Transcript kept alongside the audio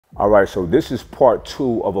All right, so this is part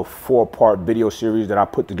 2 of a 4-part video series that I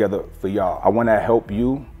put together for y'all. I want to help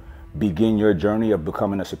you begin your journey of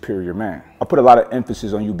becoming a superior man. I put a lot of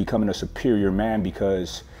emphasis on you becoming a superior man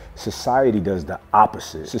because society does the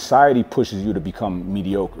opposite. Society pushes you to become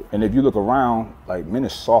mediocre. And if you look around, like, men are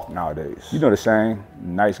soft nowadays. You know the saying,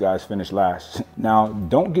 nice guys finish last. Now,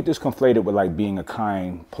 don't get this conflated with like being a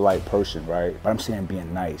kind, polite person, right? But I'm saying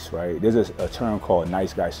being nice, right? There's a term called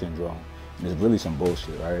nice guy syndrome. It's really some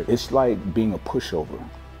bullshit, right? It's like being a pushover.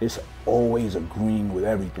 It's always agreeing with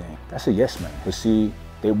everything. That's a yes man. But see,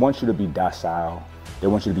 they want you to be docile. They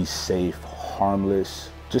want you to be safe, harmless,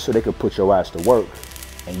 just so they could put your ass to work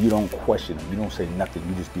and you don't question them. You don't say nothing.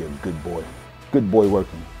 You just be a good boy. Good boy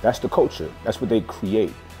working. That's the culture. That's what they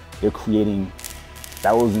create. They're creating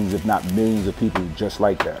thousands, if not millions of people just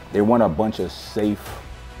like that. They want a bunch of safe,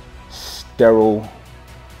 sterile,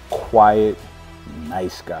 quiet,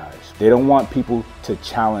 nice guys. They don't want people to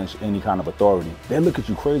challenge any kind of authority. They look at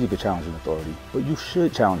you crazy for challenging authority, but you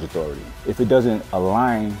should challenge authority if it doesn't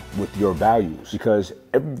align with your values, because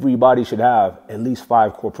everybody should have at least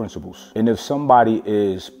 5 core principles. And if somebody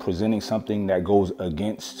is presenting something that goes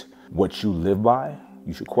against what you live by,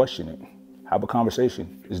 you should question it. Have a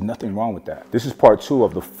conversation. There's nothing wrong with that. This is part 2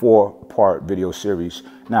 of the 4-part video series.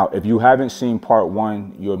 Now, if you haven't seen part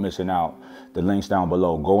 1, you're missing out. The link's down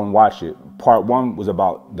below. Go and watch it. Part 1 was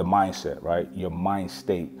about the mindset, right? Your mind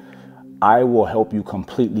state. I will help you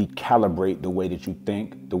completely calibrate the way that you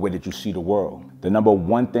think, the way that you see the world. The number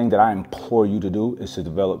 1 thing that I implore you to do is to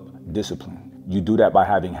develop discipline. You do that by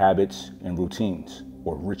having habits and routines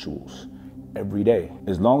or rituals every day,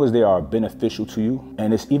 as long as they are beneficial to you.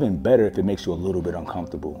 And it's even better if it makes you a little bit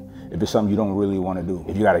uncomfortable. If it's something you don't really want to do,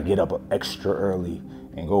 if you got to get up extra early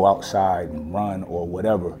and go outside and run or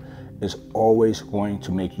whatever, it's always going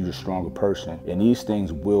to make you a stronger person. And these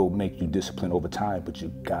things will make you disciplined over time, but you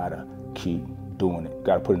gotta keep doing it.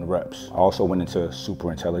 Gotta put in the reps. I also went into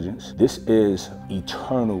super intelligence. This is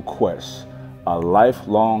eternal quest, a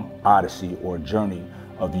lifelong odyssey or journey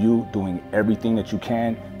of you doing everything that you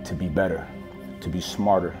can to be better, to be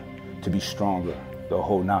smarter, to be stronger, the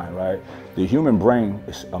whole 9, right? The human brain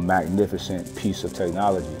is a magnificent piece of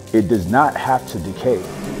technology. It does not have to decay,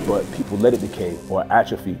 but people let it decay or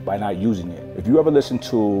atrophy by not using it. If you ever listen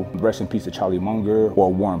to, rest in peace, to Charlie Munger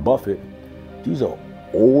or Warren Buffett, these are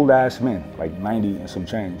old ass men, like 90 and some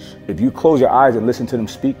change. If you close your eyes and listen to them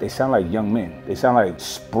speak, they sound like young men. They sound like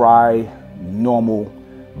spry, normal,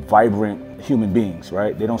 vibrant human beings,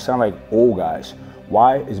 right? They don't sound like old guys.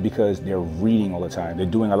 Why? Is because they're reading all the time. They're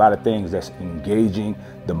doing a lot of things that's engaging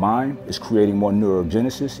the mind. It's creating more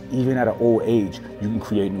neurogenesis. Even at an old age, you can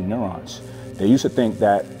create new neurons. They used to think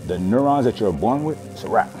that the neurons that you're born with, it's a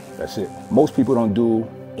wrap, that's it. Most people don't do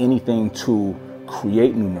anything to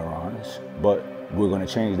create new neurons, but we're gonna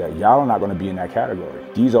change that. Y'all are not gonna be in that category.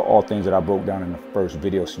 These are all things that I broke down in the first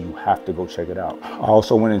video, so you have to go check it out. I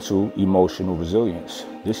also went into emotional resilience.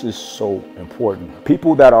 This is so important.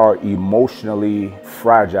 People that are emotionally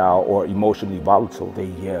fragile or emotionally volatile, they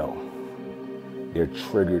yell. They're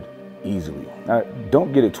triggered easily. Now,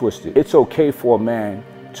 don't get it twisted. It's okay for a man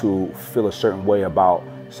to feel a certain way about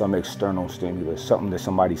some external stimulus, something that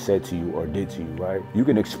somebody said to you or did to you, right? You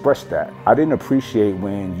can express that. I didn't appreciate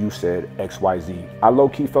when you said XYZ. I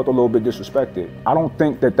low-key felt a little bit disrespected. I don't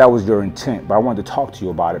think that that was your intent, but I wanted to talk to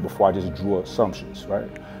you about it before I just drew assumptions, right?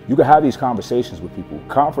 You can have these conversations with people.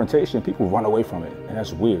 Confrontation, people run away from it, and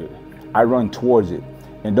that's weird. I run towards it.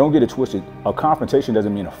 And don't get it twisted. A confrontation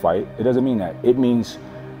doesn't mean a fight. It doesn't mean that. It means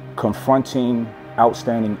confronting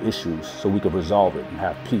outstanding issues so we can resolve it and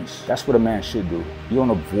have peace. That's what a man should do. You don't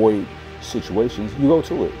avoid situations, you go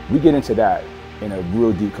to it. We get into that in a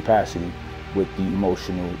real deep capacity with the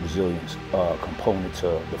emotional resilience component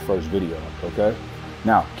to the first video, okay?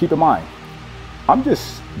 Now, keep in mind, I'm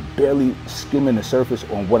just barely skimming the surface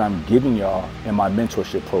on what I'm giving y'all in my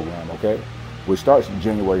mentorship program, okay? Which starts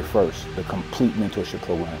January 1st, the complete mentorship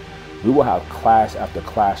program. We will have class after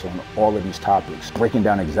class on all of these topics, breaking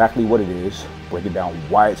down exactly what it is, breaking down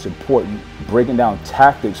why it's important, breaking down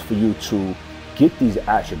tactics for you to get these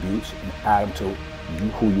attributes and add them to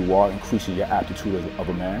who you are, increasing your aptitude of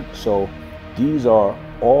a man. So these are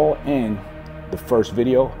all in the first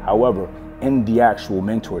video. However, in the actual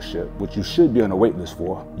mentorship, which you should be on a wait list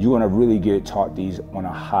for, you're gonna really get taught these on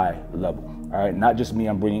a high level. All right, not just me,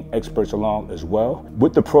 I'm bringing experts along as well.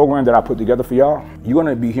 With the program that I put together for y'all, you're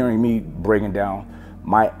gonna be hearing me breaking down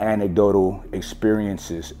my anecdotal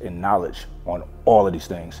experiences and knowledge on all of these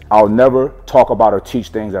things. I'll never talk about or teach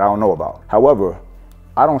things that I don't know about. However,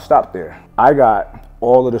 I don't stop there. I got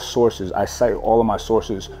all of the sources, I cite all of my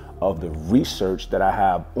sources of the research that I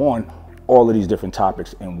have on all of these different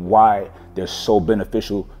topics and why they're so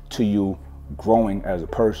beneficial to you growing as a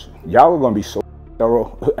person. Y'all are gonna be so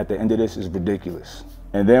thorough at the end of this, is ridiculous.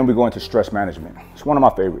 And then we go into stress management. It's one of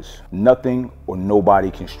my favorites. Nothing or nobody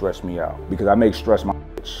can stress me out because I make stress my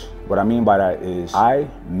bitch. What I mean by that is I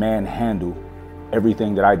manhandle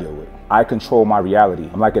everything that I deal with. I control my reality.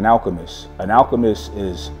 I'm like an alchemist. An alchemist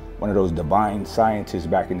is one of those divine scientists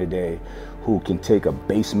back in the day who can take a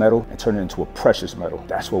base metal and turn it into a precious metal.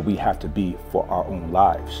 That's what we have to be for our own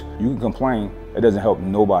lives. You can complain, it doesn't help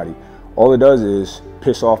nobody. All it does is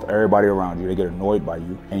piss off everybody around you. They get annoyed by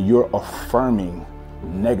you, and you're affirming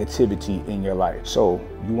negativity in your life. So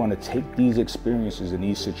you want to take these experiences and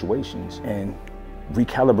these situations and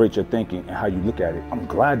recalibrate your thinking and how you look at it. I'm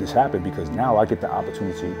glad this happened because now I get the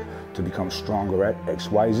opportunity to become stronger at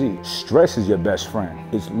XYZ. Stress is your best friend.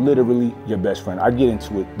 It's literally your best friend. I get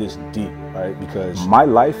into it this deep, right? Because my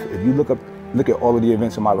life, if you look at all of the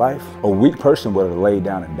events in my life, a weak person would have laid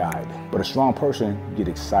down and died. But a strong person get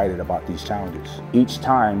excited about these challenges. Each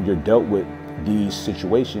time you're dealt with these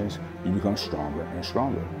situations, you become stronger and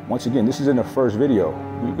stronger. Once again, this is in the first video.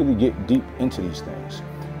 We really get deep into these things.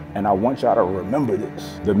 And I want y'all to remember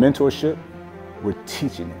this. The mentorship, we're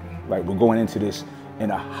teaching it. Like, we're going into this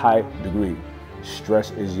in a high degree.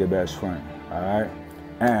 Stress is your best friend, all right?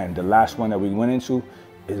 And the last one that we went into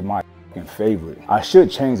is my favorite. I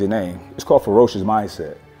should change the name. It's called Ferocious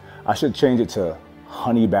Mindset. I should change it to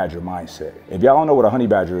Honey Badger Mindset. If y'all don't know what a honey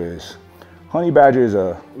badger is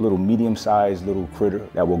a little medium-sized little critter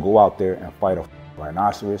that will go out there and fight a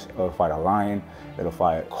rhinoceros, or fight a lion, it'll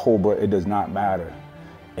fight a cobra, it does not matter.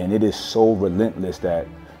 And it is so relentless that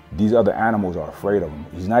these other animals are afraid of him.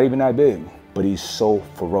 He's not even that big, but he's so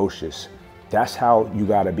ferocious. That's how you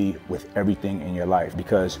gotta be with everything in your life,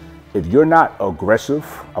 because if you're not aggressive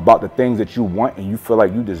about the things that you want and you feel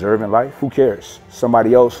like you deserve in life, who cares?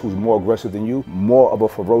 Somebody else who's more aggressive than you, more of a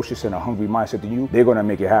ferocious and a hungry mindset than you, they're gonna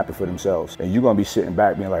make it happen for themselves. And you're gonna be sitting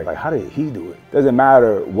back being like, how did he do it? Doesn't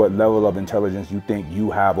matter what level of intelligence you think you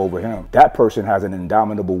have over him. That person has an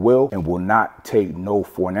indomitable will and will not take no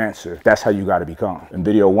for an answer. That's how you gotta become. In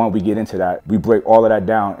video 1, we get into that. We break all of that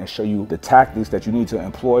down and show you the tactics that you need to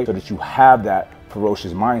employ so that you have that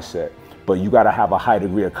ferocious mindset. But you got to have a high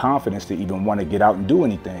degree of confidence to even want to get out and do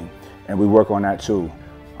anything. And we work on that too.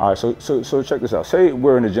 All right, so check this out. Say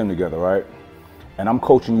we're in the gym together, right? And I'm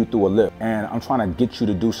coaching you through a lift and I'm trying to get you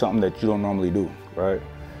to do something that you don't normally do, right?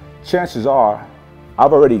 Chances are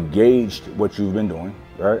I've already gauged what you've been doing,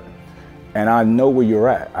 right? And I know where you're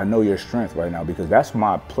at. I know your strength right now because that's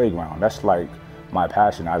my playground. That's like my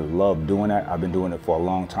passion. I love doing that. I've been doing it for a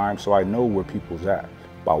long time. So I know where people's at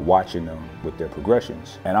by watching them with their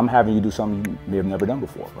progressions. And I'm having you do something you may have never done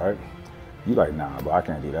before, right? You like, nah, but I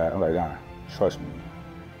can't do that. I'm like, nah, trust me.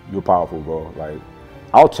 You're powerful, bro. Like,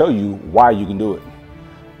 I'll tell you why you can do it.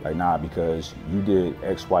 Like, nah, because you did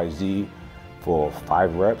X, Y, Z for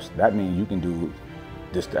 5 reps. That means you can do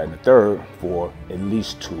this, that, and the third for at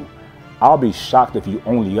least 2. I'll be shocked if you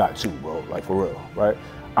only got 2, bro. Like, for real, right?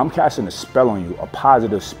 I'm casting a spell on you, a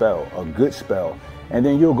positive spell, a good spell, and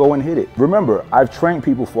then you'll go and hit it. Remember, I've trained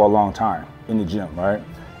people for a long time in the gym, right?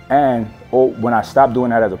 And when I stopped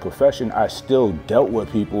doing that as a profession, I still dealt with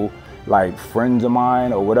people like friends of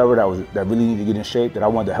mine or whatever that really need to get in shape that I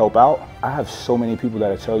wanted to help out. I have so many people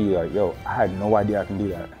that'll tell you like, yo, I had no idea I can do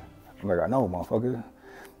that. I'm like, I know, motherfucker.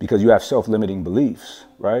 Because you have self-limiting beliefs,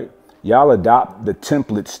 right? Y'all adopt the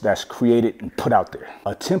templates that's created and put out there.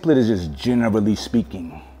 A template is just generally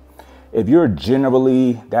speaking. If you're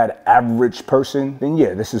generally that average person, then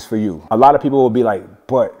yeah, this is for you. A lot of people will be like,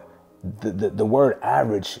 but the word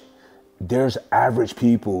average, there's average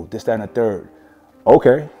people, this, that, and the third.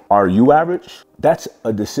 Okay, are you average? That's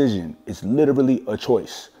a decision. It's literally a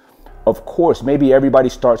choice. Of course, maybe everybody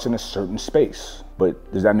starts in a certain space,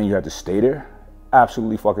 but does that mean you have to stay there?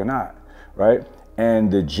 Absolutely fucking not, right?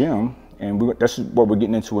 And the gym, and that's what we're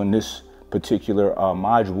getting into in this particular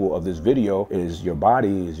module of this video, is your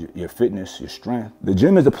body, is your fitness, your strength. The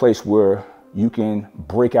gym is a place where you can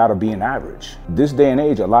break out of being average. This day and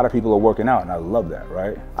age, a lot of people are working out, and I love that,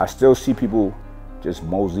 right? I still see people just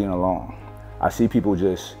moseying along. I see people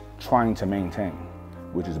just trying to maintain,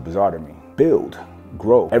 which is bizarre to me. Build,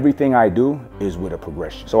 grow. Everything I do is with a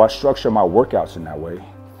progression. So I structure my workouts in that way.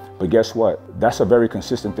 But guess what? That's a very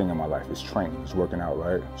consistent thing in my life. It's training, it's working out,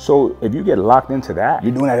 right? So if you get locked into that,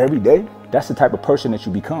 you're doing that every day, that's the type of person that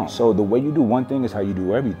you become. So the way you do one thing is how you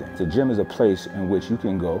do everything. The gym is a place in which you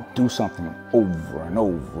can go do something over and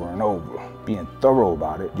over and over, being thorough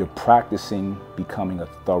about it. You're practicing becoming a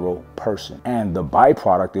thorough person. And the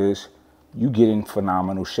byproduct is you get in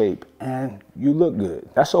phenomenal shape and you look good.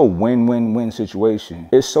 That's a win-win-win situation.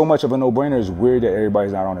 It's so much of a no-brainer. It's weird that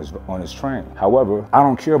everybody's not on his train. However, I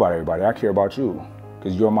don't care about everybody. I care about you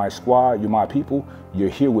because you're my squad, you're my people. You're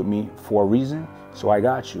here with me for a reason, so I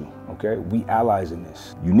got you, okay? We allies in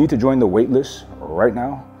this. You need to join the wait list right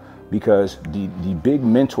now because the big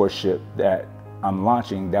mentorship that I'm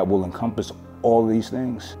launching that will encompass all these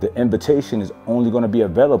things, the invitation is only gonna be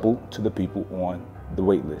available to the people on the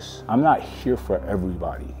wait list. I'm not here for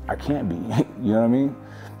everybody. I can't be, you know what I mean?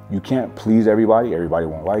 You can't please everybody. Everybody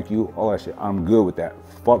won't like you, all that shit. I'm good with that.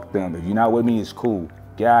 Fuck them. If you're not with me, it's cool.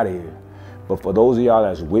 Get out of here. But for those of y'all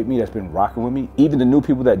that's with me, that's been rocking with me, even the new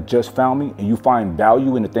people that just found me and you find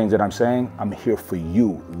value in the things that I'm saying, I'm here for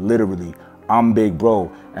you, literally. I'm Big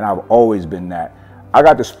Bro, and I've always been that. I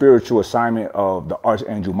got the spiritual assignment of the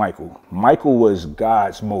Archangel Michael. Michael was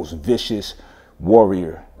God's most vicious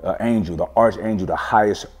warrior, angel, the Archangel, the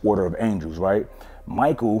highest order of angels, right?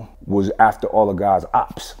 Michael was after all of God's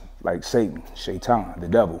ops, like Satan, Shaitan, the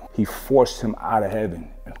devil. He forced him out of heaven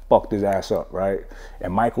and fucked his ass up, right?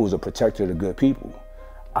 And Michael was a protector of the good people.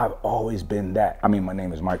 I've always been that. I mean, my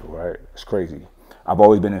name is Michael, right? It's crazy. I've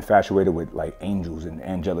always been infatuated with like angels and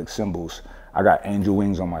angelic symbols. I got angel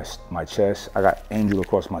wings on my chest. I got angel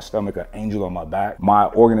across my stomach, an angel on my back. My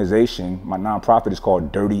organization, my nonprofit is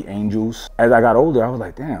called Dirty Angels. As I got older, I was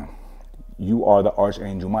like, damn, you are the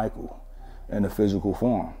Archangel Michael in the physical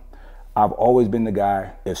form. I've always been the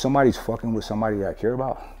guy, if somebody's fucking with somebody that I care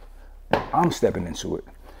about, I'm stepping into it.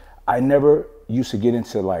 I never used to get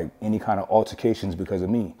into like any kind of altercations because of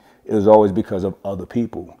me. It was always because of other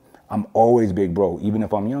people. I'm always Big Bro, even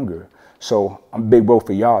if I'm younger. So I'm Big Bro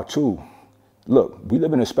for y'all too. Look, we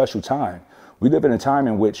live in a special time. We live in a time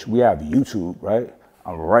in which we have YouTube, right?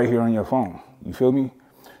 I'm right here on your phone. You feel me?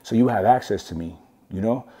 So you have access to me, you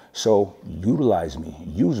know? So utilize me,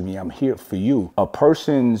 use me. I'm here for you. A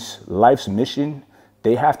person's life's mission,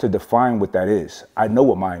 they have to define what that is. I know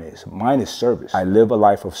what mine is. Mine is service. I live a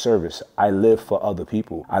life of service. I live for other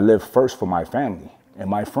people. I live first for my family and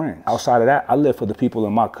my friends. Outside of that, I live for the people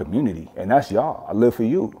in my community, and that's y'all. I live for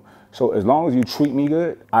you. So as long as you treat me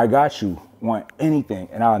good, I got you on anything,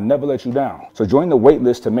 and I'll never let you down. So join the wait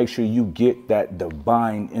list to make sure you get that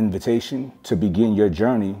divine invitation to begin your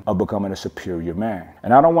journey of becoming a superior man.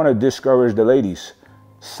 And I don't want to discourage the ladies.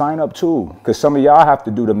 Sign up too, because some of y'all have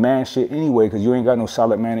to do the man shit anyway because you ain't got no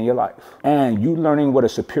solid man in your life. And you learning what a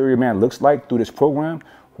superior man looks like through this program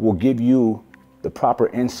will give you the proper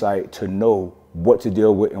insight to know what to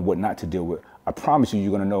deal with and what not to deal with. I promise you,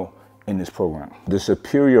 you're gonna know in this program. The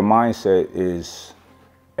superior mindset is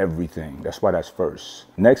everything. That's why that's first.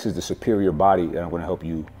 Next is the superior body that I'm gonna help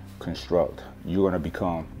you construct. You're gonna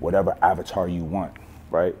become whatever avatar you want,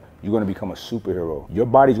 right? You're gonna become a superhero. Your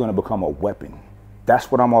body's gonna become a weapon.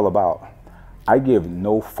 That's what I'm all about. I give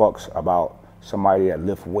no fucks about somebody that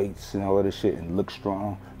lift weights and all of this shit and looks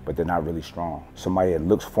strong, but they're not really strong. Somebody that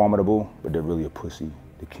looks formidable, but they're really a pussy.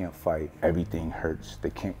 They can't fight, everything hurts.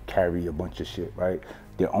 They can't carry a bunch of shit, right?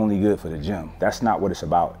 They're only good for the gym. That's not what it's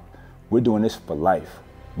about. We're doing this for life.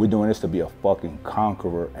 We're doing this to be a fucking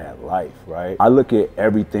conqueror at life, right? I look at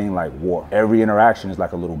everything like war. Every interaction is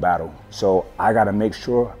like a little battle. So I gotta make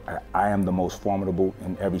sure I am the most formidable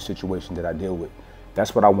in every situation that I deal with.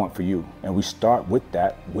 That's what I want for you. And we start with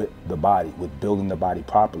that, with the body, with building the body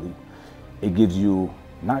properly. It gives you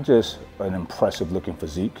not just an impressive looking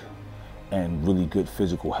physique and really good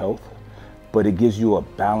physical health, but it gives you a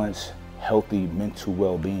balanced, healthy mental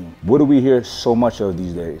well-being. What do we hear so much of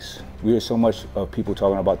these days? We hear so much of people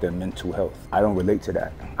talking about their mental health. I don't relate to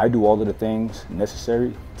that. I do all of the things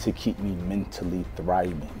necessary to keep me mentally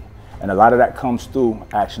thriving. And a lot of that comes through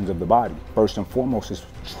actions of the body. First and foremost is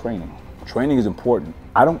training. Training is important.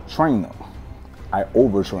 I don't train though, I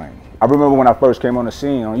overtrain. I remember when I first came on the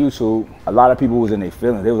scene on YouTube, a lot of people was in their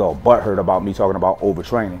feelings. They was all butthurt about me talking about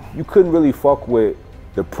overtraining. You couldn't really fuck with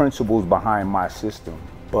the principles behind my system,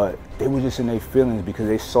 but they were just in their feelings because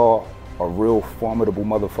they saw a real formidable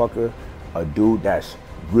motherfucker, a dude that's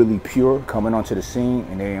really pure coming onto the scene,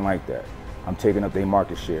 and they ain't like that. I'm taking up their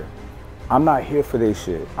market share. I'm not here for their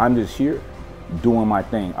shit. I'm just here doing my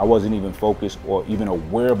thing. I wasn't even focused or even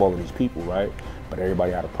aware of all of these people, right? But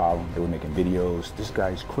everybody had a problem. They were making videos. This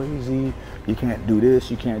guy's crazy. You can't do this,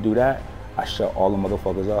 you can't do that. I shut all the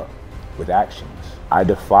motherfuckers up with actions. I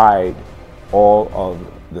defied all of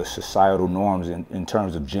the societal norms in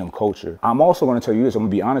terms of gym culture. I'm also gonna tell you this, I'm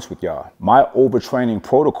gonna be honest with y'all. My overtraining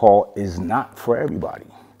protocol is not for everybody.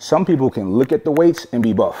 Some people can look at the weights and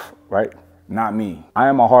be buff, right? Not me. I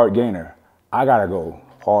am a hard gainer. I gotta go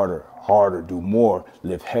harder, do more,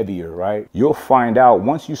 lift heavier, right? You'll find out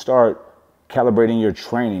once you start calibrating your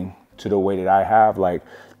training to the way that I have, like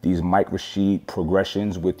these micro sheet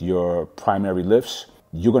progressions with your primary lifts,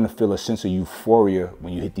 you're gonna feel a sense of euphoria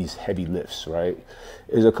when you hit these heavy lifts, right?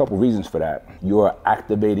 There's a couple reasons for that. You're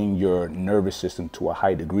activating your nervous system to a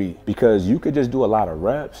high degree because you could just do a lot of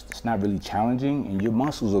reps. It's not really challenging and your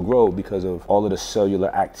muscles will grow because of all of the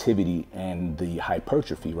cellular activity and the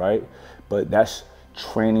hypertrophy, right? But that's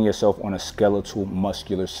training yourself on a skeletal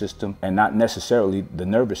muscular system and not necessarily the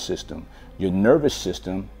nervous system. Your nervous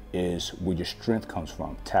system is where your strength comes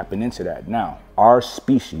from, tapping into that. Now, our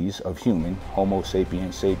species of human, Homo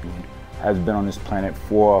sapiens sapien, has been on this planet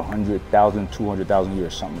for 100,000, 200,000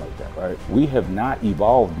 years, something like that, right? We have not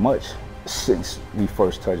evolved much since we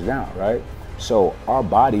first touched down, right? So our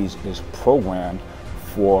bodies is programmed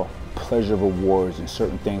for pleasure rewards and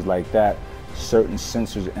certain things like that, certain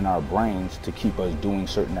sensors in our brains to keep us doing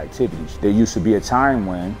certain activities. There used to be a time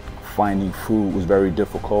when finding food was very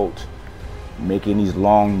difficult, making these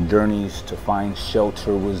long journeys to find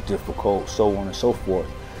shelter was difficult, so on and so forth.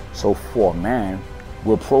 So for man,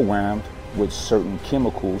 we're programmed with certain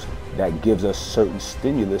chemicals that gives us certain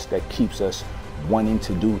stimulus that keeps us wanting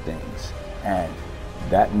to do things. And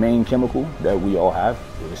that main chemical that we all have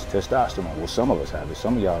is testosterone. Well, some of us have it.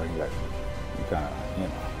 Some of y'all are like, you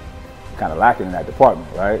kind of lacking in that department,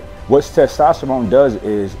 right? What testosterone does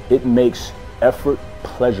is it makes effort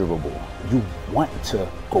pleasurable. You want to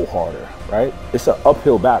go harder, right? It's an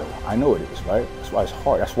uphill battle. I know it is, right? That's why it's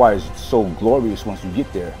hard. That's why it's so glorious once you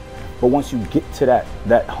get there. But once you get to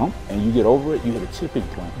that hump and you get over it, you hit a tipping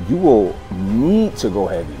point. You will need to go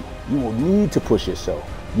heavy. You will need to push yourself.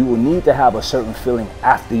 You will need to have a certain feeling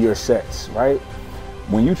after your sets, right?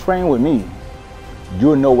 When you train with me,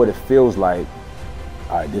 you'll know what it feels like.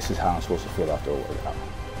 All right, this is how I'm supposed to feel after a workout.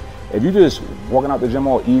 If you're just walking out the gym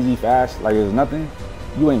all easy, fast, like there's nothing,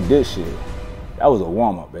 you ain't did shit. That was a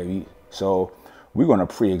warm-up, baby. So we're gonna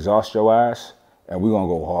pre-exhaust your ass and we're gonna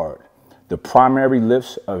go hard. The primary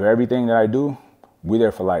lifts of everything that I do, we're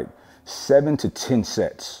there for like 7 to 10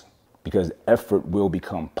 sets because effort will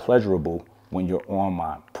become pleasurable when you're on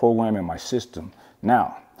my program and my system.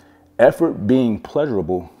 Now, effort being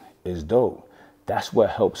pleasurable is dope. That's what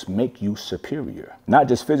helps make you superior. Not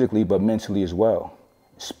just physically, but mentally as well.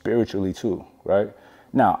 Spiritually too, right?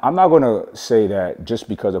 Now, I'm not gonna say that just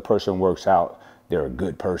because a person works out, they're a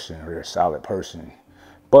good person or they're a solid person.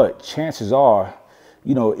 But chances are,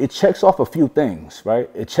 you know, it checks off a few things, right?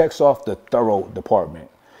 It checks off the thorough department.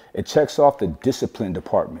 It checks off the discipline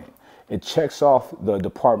department. It checks off the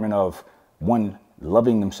department of one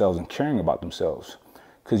loving themselves and caring about themselves.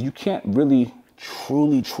 Because you can't really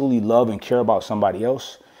truly love and care about somebody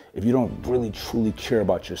else if you don't really truly care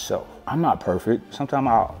about yourself. I'm not perfect. Sometimes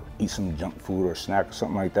I'll eat some junk food or snack or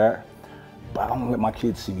something like that, but I don't let my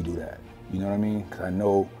kids see me do that. You know what I mean? Because I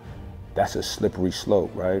know that's a slippery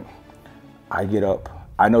slope, right? I get up,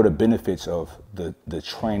 I know the benefits of the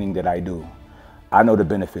training that I do. I know the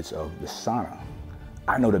benefits of the sauna.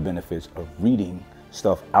 I know the benefits of reading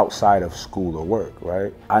stuff outside of school or work,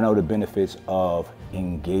 right? I know the benefits of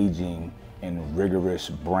engaging in rigorous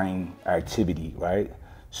brain activity, right?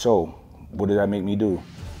 So what does that make me do?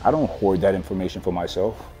 I don't hoard that information for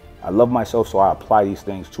myself. I love myself, so I apply these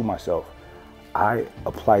things to myself. I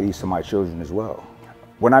apply these to my children as well.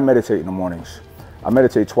 When I meditate in the mornings, I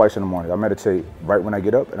meditate twice in the morning. I meditate right when I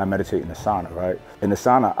get up and I meditate in the sauna, right? In the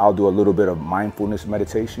sauna, I'll do a little bit of mindfulness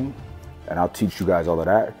meditation and I'll teach you guys all of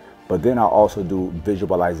that. But then I'll also do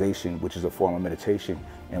visualization, which is a form of meditation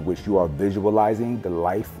in which you are visualizing the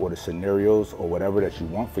life or the scenarios or whatever that you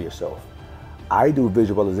want for yourself. I do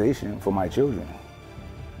visualization for my children.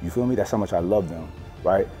 You feel me? That's how much I love them,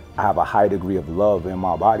 right? I have a high degree of love in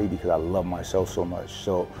my body because I love myself so much.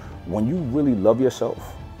 So when you really love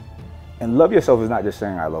yourself, and love yourself is not just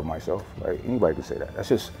saying I love myself, right? Anybody can say that. That's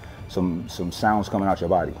just some sounds coming out your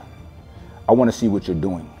body. I want to see what you're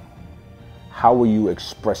doing. How are you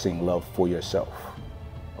expressing love for yourself?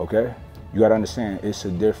 Okay? You got to understand, it's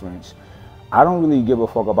a difference. I don't really give a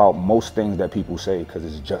fuck about most things that people say because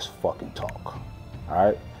it's just fucking talk. All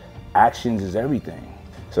right? Actions is everything.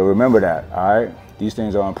 So remember that, all right? These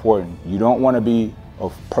things are important. You don't want to be a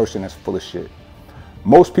person that's full of shit.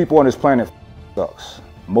 Most people on this planet sucks.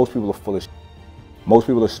 Most people are full of shit. Most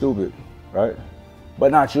people are stupid, right?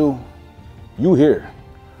 But not you. You here.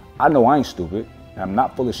 I know I ain't stupid. And I'm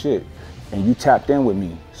not full of shit. And you tapped in with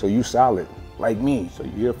me, so you solid, like me. So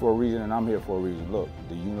you're here for a reason and I'm here for a reason. Look,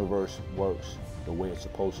 the universe works the way it's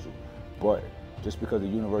supposed to. But just because the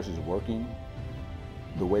universe is working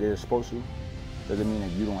the way that it's supposed to, doesn't mean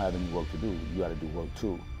that you don't have any work to do. You gotta do work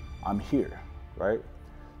too. I'm here, right?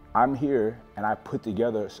 I'm here and I put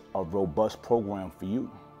together a robust program for you.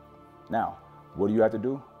 Now, What do you have to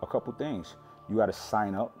do? A couple things. You got to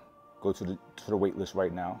sign up, go to the wait list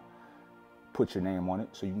right now, put your name on it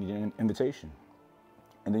so you can get an invitation.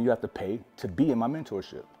 And then you have to pay to be in my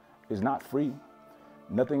mentorship. It's not free.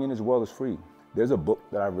 Nothing in this world is free. There's a book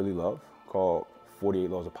that I really love called 48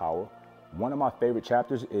 Laws of Power. One of my favorite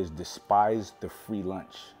chapters is despise the free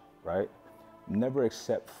lunch, right? Never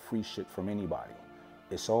accept free shit from anybody.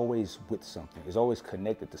 It's always with something. It's always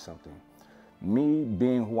connected to something. Me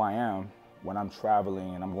being who I am, when I'm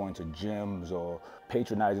traveling and I'm going to gyms or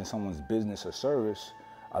patronizing someone's business or service,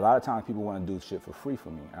 a lot of times people want to do shit for free for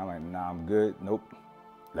me. And I'm like, nah, I'm good. Nope.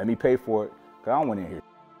 Let me pay for it, because I don't want to hear.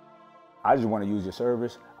 I just want to use your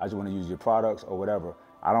service. I just want to use your products or whatever.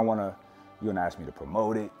 I don't want to, you're going to ask me to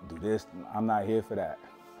promote it, do this. I'm not here for that.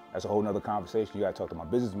 That's a whole nother conversation. You got to talk to my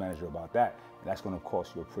business manager about that. And that's going to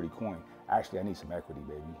cost you a pretty coin. Actually, I need some equity,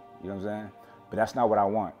 baby. You know what I'm saying? But that's not what I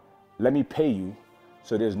want. Let me pay you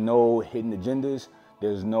so there's no hidden agendas.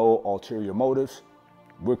 There's no ulterior motives.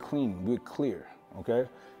 We're clean. We're clear. Okay?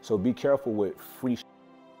 So be careful with free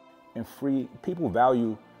and free. People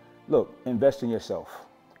value, look, invest in yourself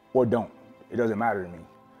or don't. It doesn't matter to me.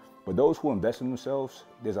 But those who invest in themselves,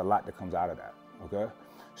 there's a lot that comes out of that. Okay?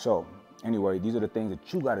 So anyway, these are the things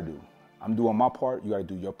that you got to do. I'm doing my part. You got to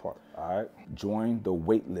do your part. All right? Join the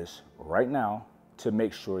wait list right now to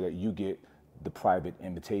make sure that you get the private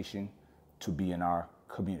invitation to be in our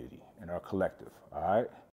community, in our collective. All right?